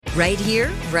Right here,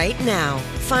 right now.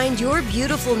 Find your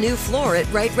beautiful new floor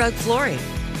at Right Rug Flooring.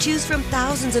 Choose from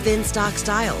thousands of in-stock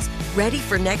styles, ready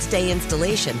for next day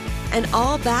installation, and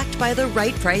all backed by the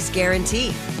right price guarantee.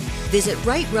 Visit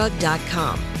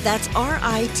rightrug.com. That's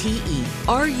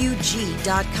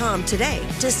RITERUG.com today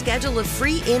to schedule a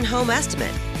free in-home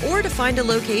estimate or to find a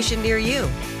location near you.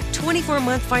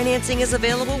 24-month financing is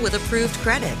available with approved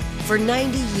credit. For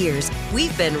 90 years,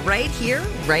 we've been right here,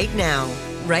 right now.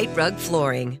 Right Rug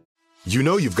Flooring. You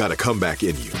know you've got a comeback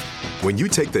in you. When you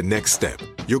take the next step,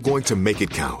 you're going to make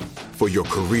it count. For your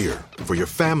career, for your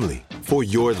family, for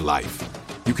your life.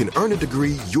 You can earn a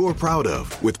degree you're proud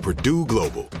of with Purdue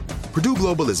Global. Purdue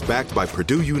Global is backed by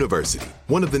Purdue University,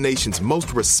 one of the nation's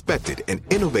most respected and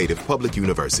innovative public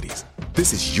universities.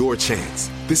 This is your chance.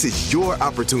 This is your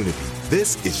opportunity.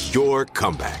 This is your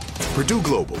comeback. Purdue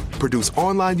Global, Purdue's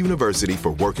online university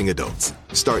for working adults.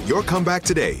 Start your comeback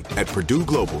today at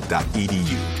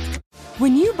purdueglobal.edu.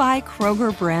 When you buy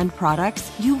Kroger brand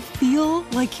products, you feel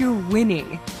like you're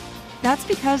winning. That's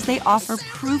because they offer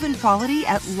proven quality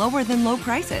at lower than low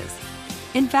prices.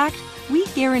 In fact, we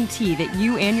guarantee that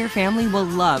you and your family will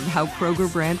love how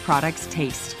Kroger brand products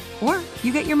taste, or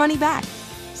you get your money back.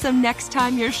 So next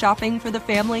time you're shopping for the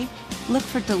family, look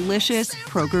for delicious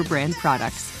Kroger brand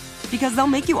products, because they'll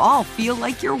make you all feel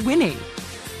like you're winning.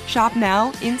 Shop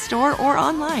now, in-store, or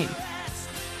online.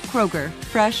 Kroger,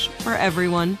 fresh for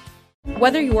everyone.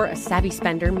 Whether you're a savvy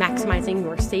spender maximizing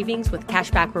your savings with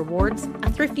cashback rewards,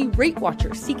 a thrifty rate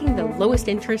watcher seeking the lowest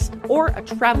interest, or a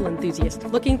travel enthusiast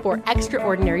looking for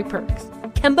extraordinary perks,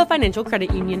 Kemba Financial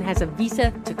Credit Union has a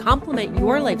visa to complement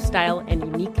your lifestyle and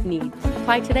unique needs.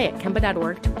 Apply today at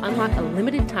Kemba.org to unlock a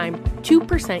limited time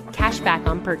 2% cash back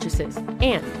on purchases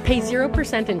and pay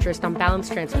 0% interest on balance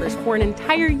transfers for an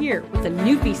entire year with a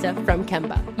new visa from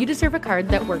Kemba. You deserve a card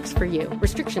that works for you.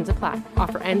 Restrictions apply.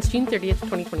 Offer ends June 30th,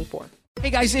 2024. Hey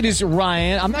guys, it is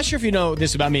Ryan. I'm not sure if you know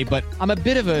this about me, but I'm a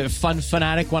bit of a fun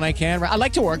fanatic when I can. I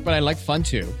like to work, but I like fun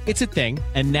too. It's a thing.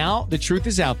 And now the truth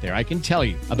is out there. I can tell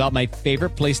you about my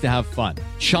favorite place to have fun.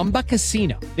 Chumba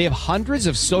Casino. They have hundreds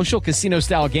of social casino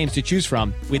style games to choose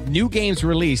from with new games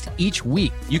released each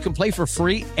week. You can play for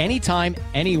free anytime,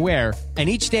 anywhere. And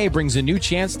each day brings a new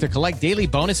chance to collect daily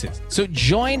bonuses. So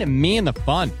join me in the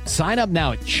fun. Sign up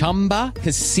now at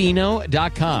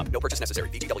ChumbaCasino.com. No purchase necessary.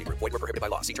 VGW. Void where prohibited by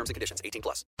law. See terms and conditions. 18+.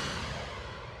 All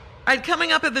right,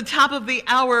 coming up at the top of the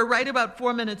hour, right about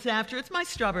 4 minutes after, it's my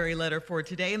strawberry letter for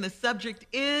today, and the subject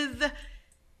is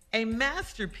a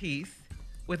masterpiece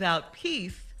without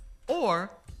peace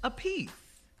or a piece.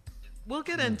 We'll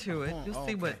get into it. You'll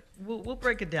see what we'll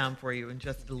break it down for you in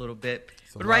just a little bit.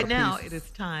 But right now, it is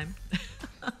time.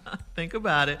 Think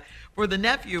about it. For the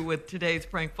nephew with today's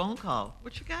prank phone call.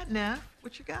 What you got, Neff?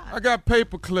 What you got? I got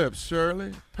paper clips,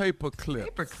 Shirley. Paper clips.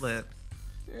 Paper clips.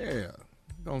 Yeah.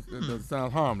 It doesn't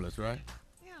sound harmless, right?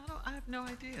 Yeah, I have no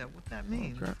idea what that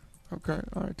means. Okay.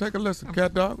 All right. Take a listen,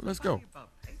 cat dog. Let's go.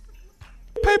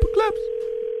 Paper clips.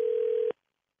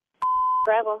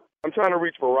 Travel. I'm trying to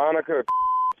reach Veronica.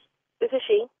 This is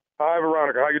she. Hi,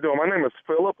 Veronica. How you doing? My name is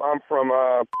Philip. I'm from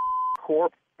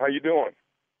Corp. How you doing?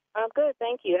 I'm good,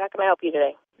 thank you. How can I help you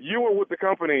today? You were with the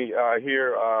company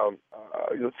here.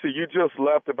 Let's see. You just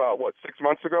left about 6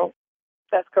 months ago?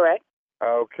 That's correct.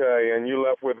 Okay, and you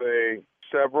left with a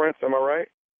severance. Am I right?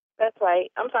 That's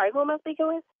right. I'm sorry. Who am I speaking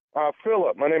with?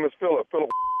 Philip. My name is Philip.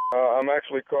 I'm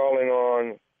actually calling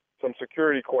on some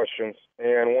security questions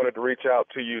and wanted to reach out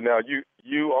to you. Now,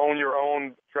 you own your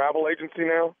own travel agency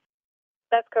now?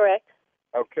 That's correct.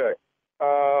 Okay.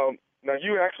 Now,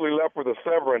 you actually left with a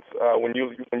severance when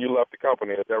you left the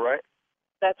company. Is that right?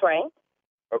 That's right.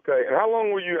 Okay. And how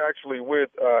long were you actually with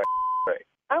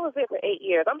I was there for 8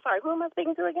 years. I'm sorry. Who am I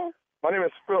speaking to again? My name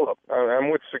is Philip. I'm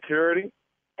with security.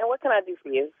 And what can I do for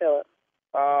you, Philip?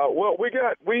 Well, we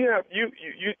have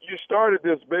you started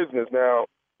this business. Now,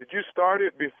 did you start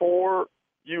it before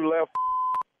you left?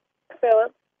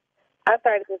 Philip, I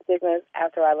started this business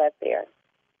after I left there.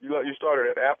 You started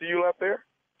it after you left there?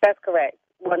 That's correct.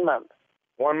 1 month.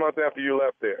 1 month after you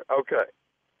left there. Okay.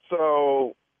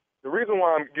 So the reason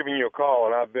why I'm giving you a call,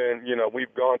 and I've been,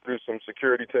 we've gone through some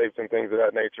security tapes and things of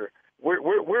that nature.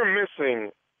 We're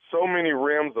missing so many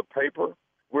reams of paper.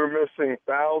 We're missing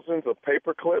thousands of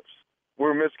paper clips.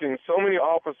 We're missing so many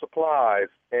office supplies,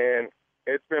 and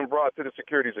it's been brought to the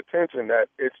security's attention that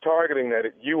it's targeting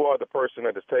that you are the person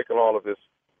that has taken all of this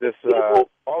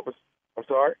office. I'm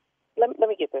sorry? Let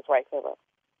me get this right, Philip.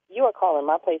 You are calling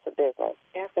my place of business,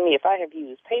 asking me if I have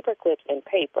used paper clips and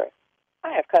paper.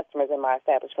 I have customers in my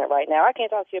establishment right now. I can't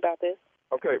talk to you about this.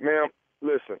 Okay, ma'am,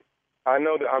 listen. I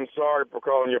know that I'm sorry for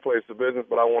calling your place of business,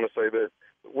 but I want to say this.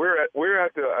 we're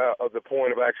at the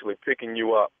point of actually picking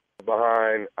you up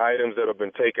behind items that have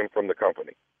been taken from the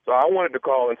company. So I wanted to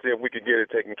call and see if we could get it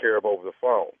taken care of over the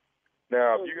phone.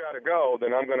 Now, if you got to go,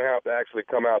 then I'm going to have to actually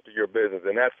come out to your business,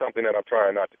 and that's something that I'm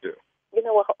trying not to do. You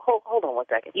know what? Hold on one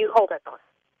second. You hold that thought.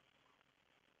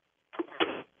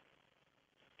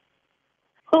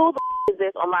 Who the is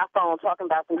this on my phone talking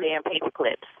about some damn paper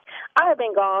clips? I have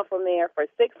been gone from there for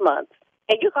 6 months,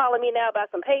 and you calling me now about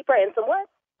some paper and some what?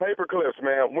 Paper clips,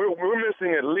 ma'am. We're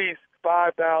missing at least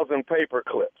 5,000 paper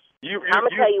clips. I'm going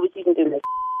to tell you what you can do.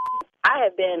 I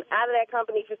have been out of that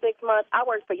company for 6 months. I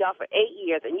worked for y'all for 8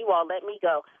 years, and you all let me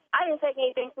go. I didn't take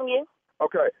anything from you.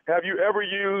 Okay. Have you ever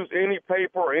used any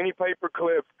paper or any paper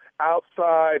clips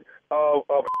outside of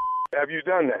have you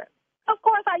done that? Of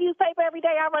course I use paper every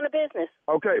day. I run a business.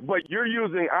 Okay, but you're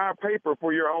using our paper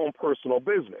for your own personal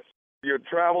business. Your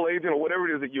travel agent or whatever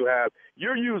it is that you have,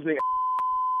 you're using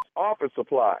office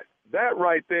supplies. That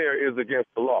right there is against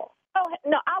the law. Oh,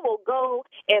 no, I will go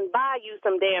and buy you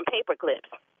some damn paper clips.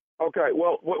 Okay,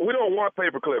 well, we don't want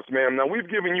paper clips, ma'am. Now, we've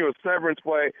given you a severance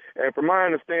pay, and from my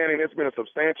understanding, it's been a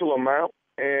substantial amount.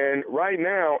 And right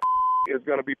now, is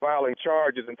going to be filing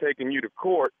charges and taking you to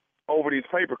court over these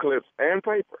paper clips and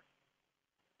paper.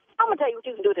 I'm going to tell you what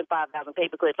you can do with them 5,000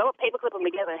 paper clips. I'm going to paper clip them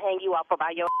together and hang you off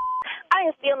by your I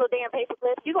ain't stealing no damn paper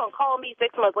clips. You're going to call me 6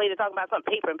 months later talking about some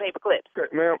paper and paper clips. Okay,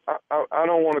 ma'am, I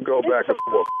don't want to go back and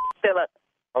forth. Philip.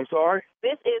 I'm sorry?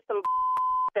 This is some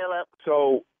Philip.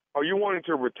 So, are you wanting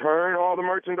to return all the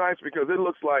merchandise? Because it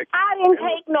looks like... I didn't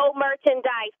take no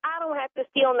merchandise. I don't have to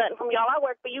steal nothing from y'all. I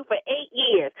worked for you for 8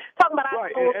 years. Talking about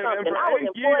I stole something. I was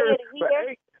employee of the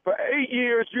year. For 8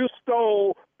 years, you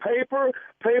stole paper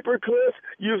clips,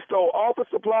 you stole office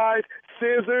supplies,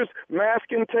 scissors,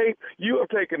 masking tape. You have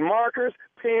taken markers,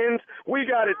 pens. We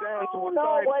got it down to a science. I don't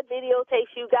know what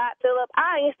videotapes you got, Philip.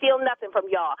 I ain't steal nothing from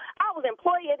y'all. I was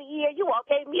employee of the year. You all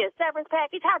gave me a severance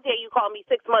package. How dare you call me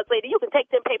 6 months later? You can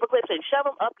take them paper clips and shove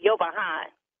them up your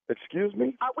behind. Excuse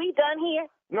me? Are we done here?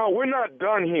 No, we're not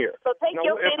done here. So take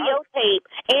your videotape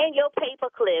and your paper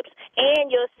clips and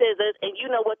your scissors, and you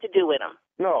know what to do with them.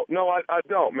 No, I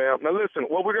don't, ma'am. Now, listen,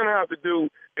 what we're going to have to do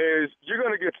is you're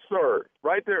going to get served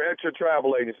right there at your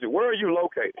travel agency. Where are you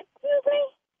located? Excuse me?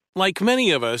 Like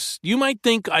many of us, you might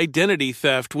think identity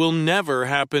theft will never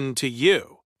happen to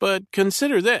you. But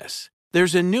consider this.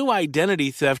 There's a new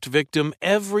identity theft victim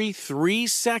every 3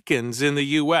 seconds in the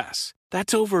U.S.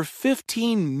 That's over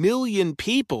 15 million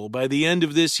people by the end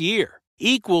of this year,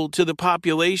 equal to the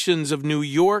populations of New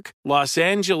York, Los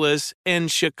Angeles,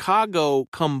 and Chicago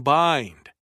combined.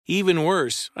 Even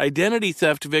worse, identity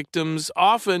theft victims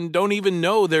often don't even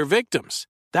know they're victims.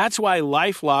 That's why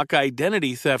LifeLock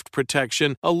Identity Theft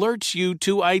Protection alerts you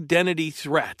to identity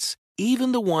threats,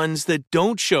 even the ones that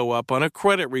don't show up on a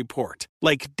credit report,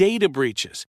 like data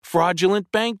breaches,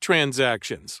 fraudulent bank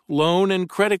transactions, loan and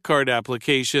credit card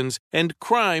applications, and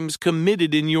crimes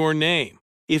committed in your name.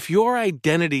 If your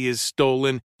identity is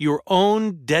stolen, your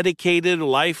own dedicated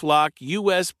LifeLock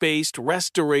U.S.-based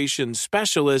restoration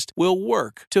specialist will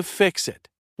work to fix it.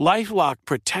 LifeLock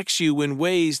protects you in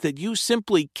ways that you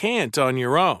simply can't on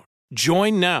your own.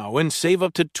 Join now and save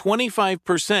up to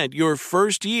 25% your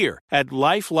first year at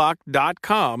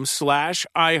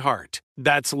LifeLock.com/iHeart.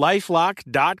 That's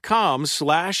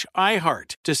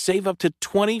LifeLock.com/iHeart to save up to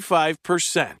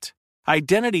 25%.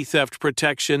 Identity theft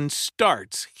protection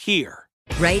starts here.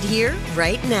 Right here,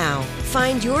 right now.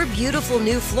 Find your beautiful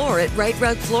new floor at Right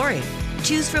Rug Flooring.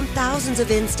 Choose from thousands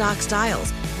of in-stock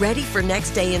styles, ready for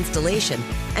next day installation,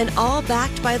 and all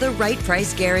backed by the right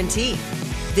price guarantee.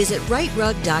 Visit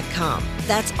rightrug.com.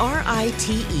 That's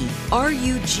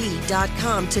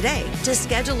RITERUG.com today to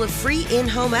schedule a free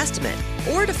in-home estimate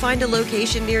or to find a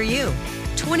location near you.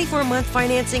 24-month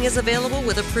financing is available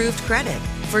with approved credit.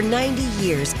 For 90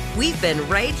 years, we've been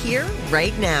right here,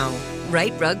 right now.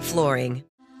 Right Rug Flooring.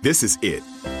 This is it.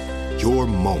 Your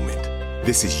moment.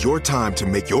 This is your time to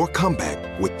make your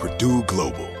comeback with Purdue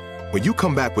Global. When you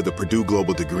come back with a Purdue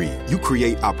Global degree, you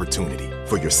create opportunity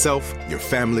for yourself, your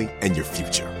family, and your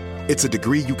future. It's a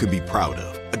degree you can be proud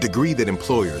of, a degree that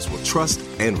employers will trust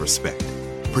and respect.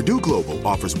 Purdue Global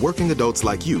offers working adults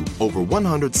like you over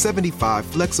 175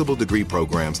 flexible degree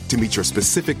programs to meet your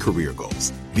specific career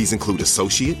goals. These include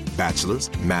associate,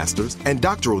 bachelor's, master's, and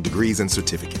doctoral degrees and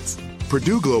certificates.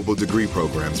 Purdue Global degree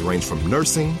programs range from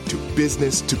nursing to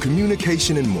business to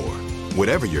communication and more.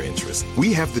 Whatever your interest,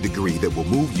 we have the degree that will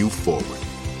move you forward.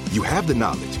 You have the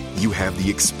knowledge, you have the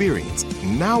experience.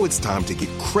 Now it's time to get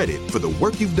credit for the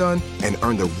work you've done and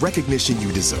earn the recognition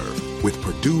you deserve with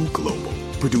Purdue Global,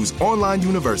 Purdue's online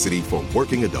university for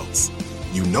working adults.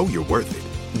 You know you're worth it.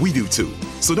 We do too.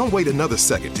 So don't wait another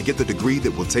second to get the degree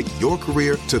that will take your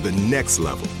career to the next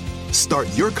level. Start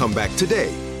your comeback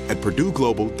today at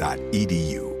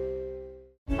purdueglobal.edu.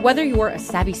 Whether you're a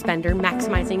savvy spender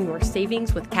maximizing your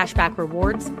savings with cashback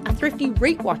rewards, a thrifty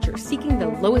rate watcher seeking the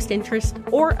lowest interest,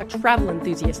 or a travel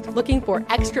enthusiast looking for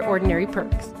extraordinary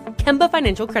perks, Kemba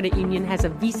Financial Credit Union has a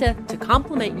visa to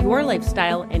complement your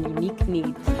lifestyle and unique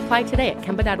needs. Apply today at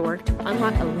Kemba.org to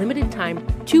unlock a limited-time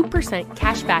 2%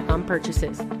 cash back on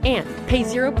purchases and pay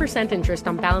 0% interest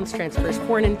on balance transfers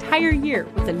for an entire year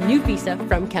with a new visa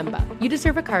from Kemba. You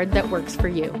deserve a card that works for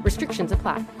you. Restrictions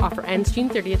apply. Offer ends June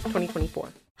 30th, 2024.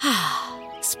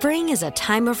 Spring is a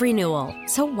time of renewal,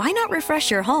 so why not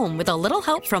refresh your home with a little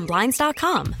help from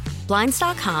Blinds.com?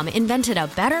 Blinds.com invented a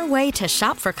better way to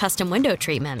shop for custom window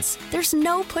treatments. There's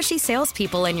no pushy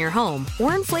salespeople in your home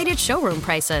or inflated showroom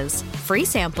prices. Free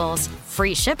samples,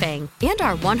 free shipping, and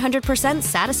our 100%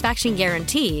 satisfaction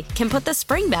guarantee can put the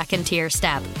spring back into your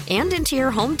step and into your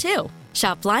home, too.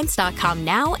 Shop Blinds.com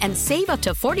now and save up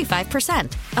to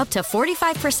 45%. Up to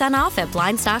 45% off at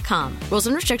Blinds.com. Rules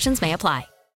and restrictions may apply.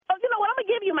 Oh, you know what? I'm going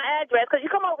to give you my address because you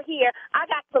come over here. I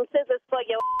got some scissors for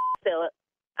your Philip.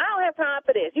 I don't have time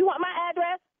for this. You want my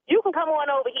address? You can come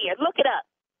on over here. Look it up.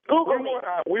 Google me.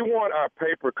 We want our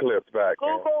paper clips back.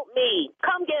 Google me.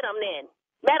 Come get them then.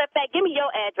 Matter of fact, give me your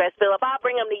address, Philip. I'll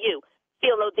bring them to you.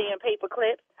 Steal no damn paper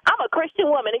clips. I'm a Christian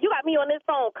woman, and you got me on this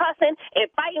phone cussing and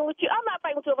fighting with you. I'm not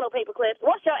fighting with you over no paper clips.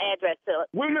 What's your address,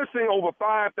 Philip? We're missing over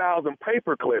 5,000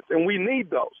 paper clips, and we need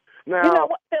those. Now, you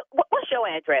know what? What's your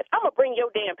address? I'm going to bring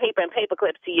your damn paper and paper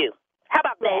clips to you. How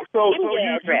about that? Give me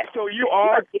your address. So you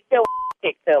are...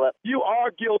 Philip. You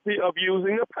are guilty of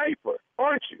using the paper,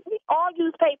 aren't you? We all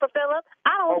use paper, Philip.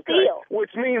 I don't steal. Which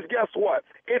means, guess what?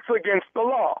 It's against the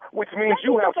law, which means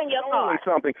you have stolen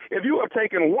something. If you have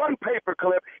taken one paper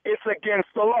clip, it's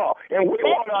against the law. And we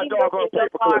want our doggone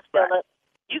paper clips back. Philip.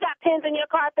 You got pens in your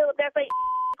car, Philip? That's a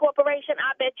corporation?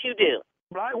 I bet you do.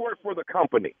 But I work for the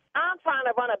company. I'm trying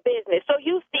to run a business, so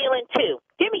you stealing too.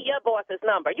 Give me your boss's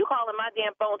number. You calling my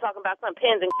damn phone talking about some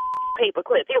pens and paper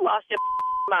clips. You lost your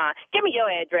mind. Give me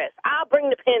your address. I'll bring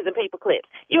the pens and paper clips.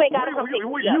 You ain't got to come pick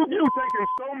me up. You've taken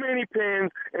so many pens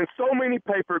and so many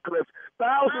paper clips,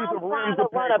 thousands of reams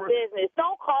of paper. I'm trying to run a business.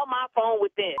 Don't call my phone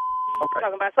with this. Okay.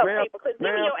 Talking about some paper clips.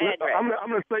 Give me your address. I'm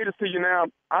going to say this to you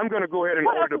now. I'm going to go ahead and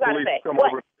order the police to come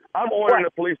over. I'm ordering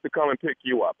the police to come and pick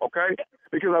you up, okay?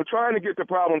 Because I'm trying to get the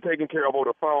problem taken care of over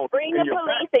the phone. Bring the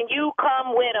police and you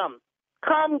come with them.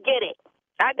 Come get it.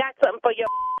 I got something for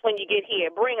your when you get here.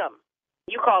 Bring them.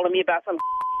 You calling me about some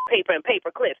paper and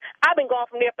paper clips. I've been gone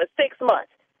from there for 6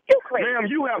 months. You crazy. Ma'am,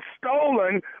 you have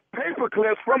stolen paper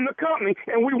clips from the company,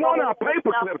 and we want our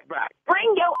paper clips back.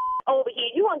 Bring your over here.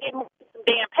 You want to get some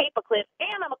damn paper clips,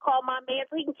 and I'm going to call my man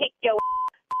so he can kick your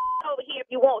over here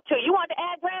if you want to. You want the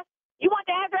address? You want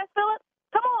the address, Philip?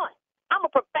 Come on. I'm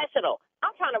a professional.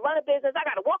 I'm trying to run a business. I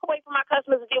got to walk away from my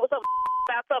customers and deal with some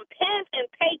about some pens and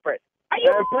papers. Are you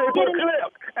and paper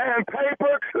clips. And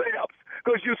paper clips.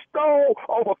 Because you stole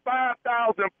over 5,000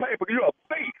 paper. You're a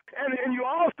thief. And you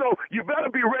also, you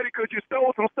better be ready because you stole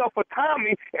some stuff for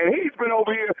Tommy, and he's been over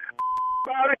here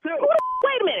about it too.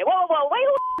 Wait a minute. Whoa. Wait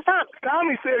a minute, Tommy.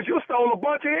 Tommy says you stole a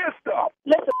bunch of his stuff.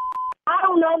 Listen, I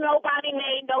don't know nobody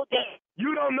named no damn.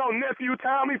 You don't know Nephew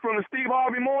Tommy from the Steve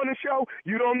Harvey Morning Show?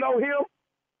 You don't know him?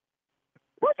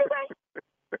 What you say?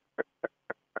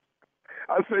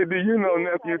 I say, do you know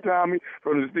Nephew Tommy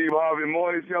from the Steve Harvey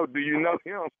Morning Show? Do you know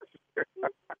him?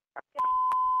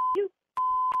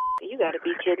 You got to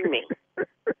be kidding me.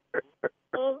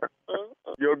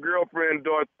 Your girlfriend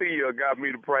Dorothea got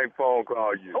me to prank phone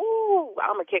call you. Ooh,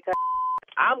 I'm going to kick her.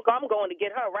 I'm going to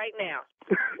get her right now.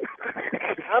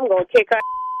 I'm going to kick her.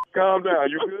 Calm down.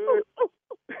 You good?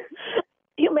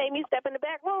 You made me step in the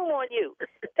back room on you.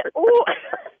 Ooh.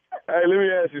 Hey, let me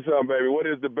ask you something, baby. What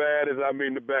is the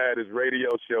baddest radio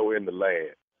show in the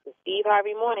land? The Steve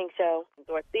Harvey Morning Show.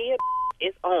 Dorothea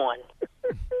is on.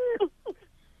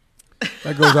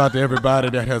 That goes out to everybody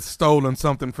that has stolen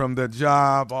something from their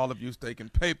job. All of you taking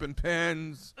paper and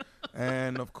pens,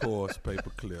 and of course,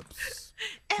 paper clips.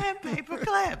 And paper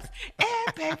clips.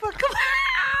 And paper clips.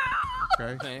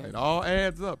 Okay, it all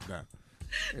adds up now.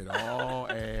 It all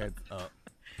adds up.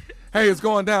 Hey, it's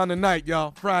going down tonight,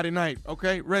 y'all. Friday night,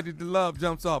 okay? Ready to Love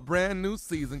jumps off. Brand new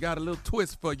season. Got a little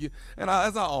twist for you. And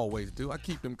as I always do, I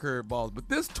keep them curveballs. But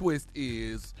this twist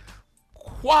is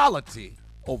quality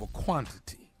over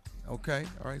quantity. Okay?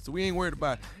 All right? So we ain't worried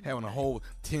about having a whole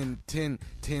 10 men,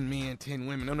 10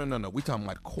 women. No. We talking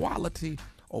about quality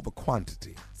over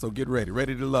quantity. So get ready.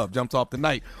 Ready to Love jumps off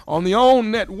tonight on the OWN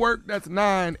network. That's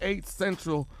 9, 8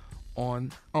 Central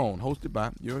on, hosted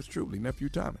by yours truly, Nephew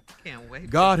Tommy. Can't wait.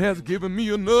 God has given me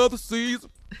another season.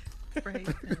 Praise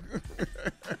him.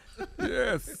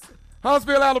 Yes.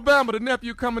 Huntsville, Alabama, the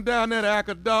nephew coming down there to act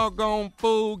a doggone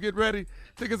fool. Get ready.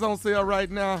 Tickets on sale right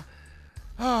now.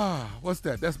 What's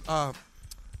that? That's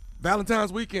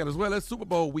Valentine's weekend as well as Super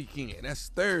Bowl weekend. That's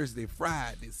Thursday,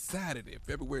 Friday, Saturday,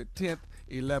 February 10th,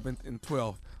 11th, and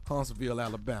 12th. Huntsville,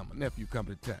 Alabama. Nephew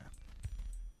coming to town.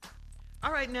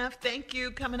 All right, Neff, thank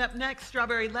you. Coming up next,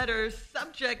 Strawberry Letters.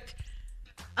 Subject,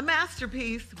 a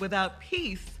masterpiece without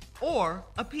peace or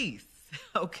a piece.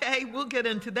 Okay, we'll get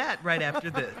into that right after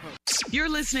this. You're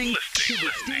listening to the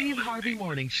Steve Harvey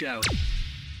Morning Show.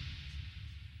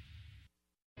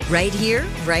 Right here,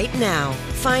 right now.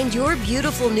 Find your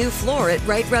beautiful new floor at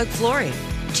Right Rug Flooring.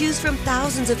 Choose from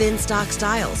thousands of in-stock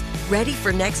styles, ready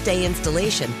for next day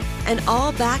installation, and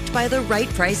all backed by the right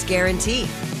price guarantee.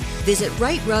 Visit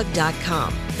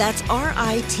rightrug.com. That's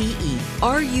RITERUG.com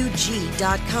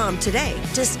today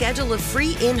to schedule a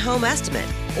free in-home estimate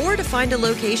or to find a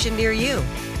location near you.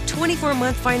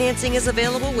 24-month financing is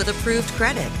available with approved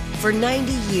credit. For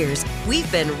 90 years,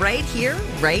 we've been right here,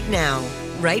 right now.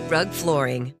 Right Rug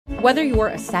Flooring. Whether you're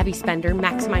a savvy spender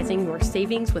maximizing your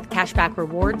savings with cashback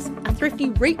rewards, a thrifty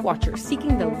rate watcher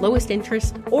seeking the lowest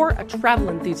interest, or a travel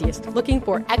enthusiast looking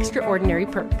for extraordinary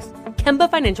perks, Kemba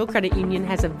Financial Credit Union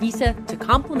has a visa to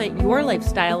complement your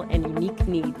lifestyle and unique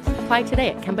needs. Apply today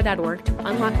at Kemba.org to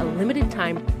unlock a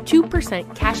limited-time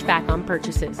 2% cash back on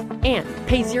purchases and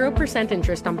pay 0%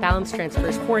 interest on balance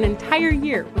transfers for an entire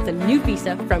year with a new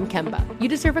visa from Kemba. You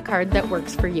deserve a card that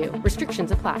works for you. Restrictions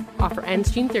apply. Offer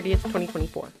ends June 30th,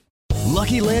 2024.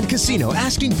 Lucky Land Casino,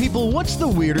 asking people, what's the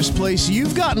weirdest place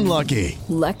you've gotten lucky?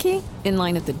 Lucky? In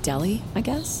line at the deli, I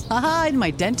guess? Aha, in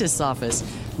my dentist's office.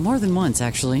 More than once,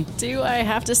 actually. Do I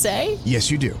have to say?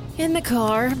 Yes, you do. In the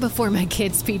car before my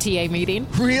kids' PTA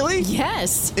meeting. Really?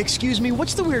 Yes. Excuse me,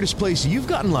 what's the weirdest place you've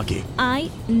gotten lucky? I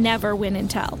never win and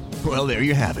tell. Well, there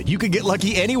you have it. You can get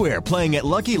lucky anywhere, playing at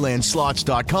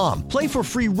LuckyLandSlots.com. Play for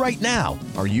free right now.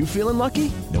 Are you feeling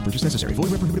lucky? No purchase necessary.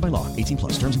 Void where prohibited by law. 18+.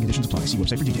 Terms and conditions apply. See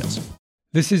website for details.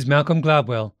 This is Malcolm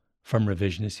Gladwell from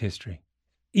Revisionist History.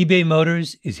 eBay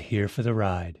Motors is here for the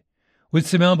ride. With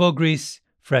some elbow grease,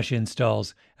 fresh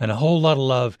installs, and a whole lot of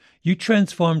love, you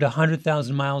transformed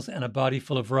 100,000 miles and a body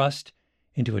full of rust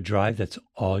into a drive that's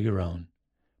all your own.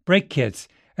 Brake kits,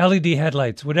 LED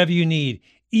headlights, whatever you need,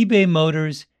 eBay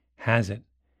Motors has it.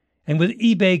 And with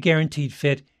eBay Guaranteed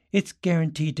Fit, it's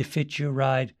guaranteed to fit your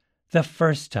ride the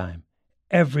first time,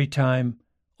 every time,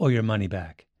 or your money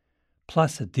back.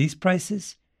 Plus, at these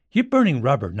prices, you're burning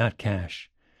rubber, not cash.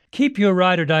 Keep your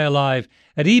ride or die alive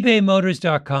at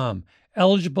ebaymotors.com.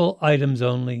 Eligible items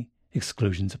only.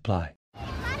 Exclusions apply.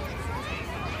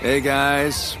 Hey,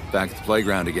 guys. Back at the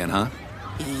playground again, huh?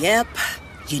 Yep.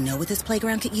 You know what this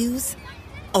playground could use?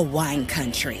 A wine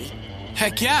country.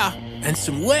 Heck yeah. And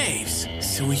some waves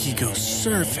so we could go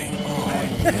surfing.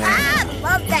 Oh, yeah.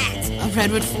 Love that. A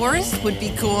redwood forest would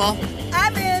be cool.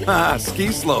 I'm in.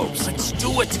 Ski slopes. Let's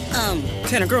do it.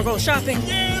 Can a girl go shopping?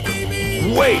 Yeah,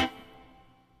 baby. Wait.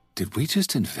 Did we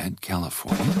just invent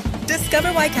California?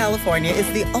 Discover why California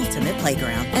is the ultimate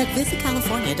playground at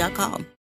visitcalifornia.com.